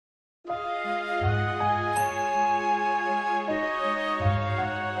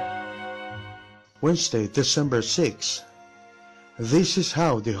Wednesday, December 6. This is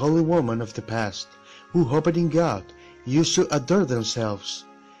how the holy women of the past, who hoped in God, used to adorn themselves,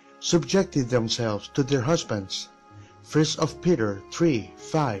 subjected themselves to their husbands. 1 Peter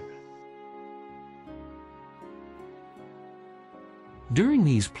 3:5. During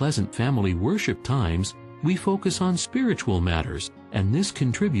these pleasant family worship times, we focus on spiritual matters, and this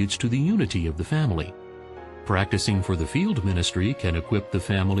contributes to the unity of the family. Practicing for the field ministry can equip the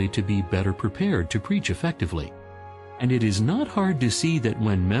family to be better prepared to preach effectively. And it is not hard to see that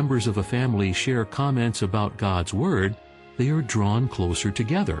when members of a family share comments about God's Word, they are drawn closer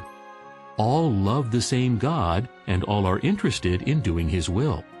together. All love the same God, and all are interested in doing His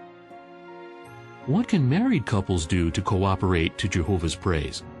will. What can married couples do to cooperate to Jehovah's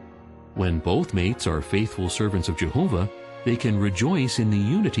praise? When both mates are faithful servants of Jehovah, they can rejoice in the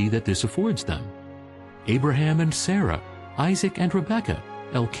unity that this affords them. Abraham and Sarah, Isaac and Rebekah,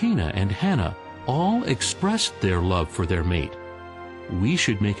 Elkanah and Hannah all expressed their love for their mate. We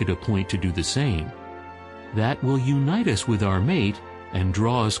should make it a point to do the same. That will unite us with our mate and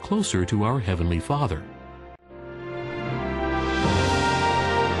draw us closer to our Heavenly Father.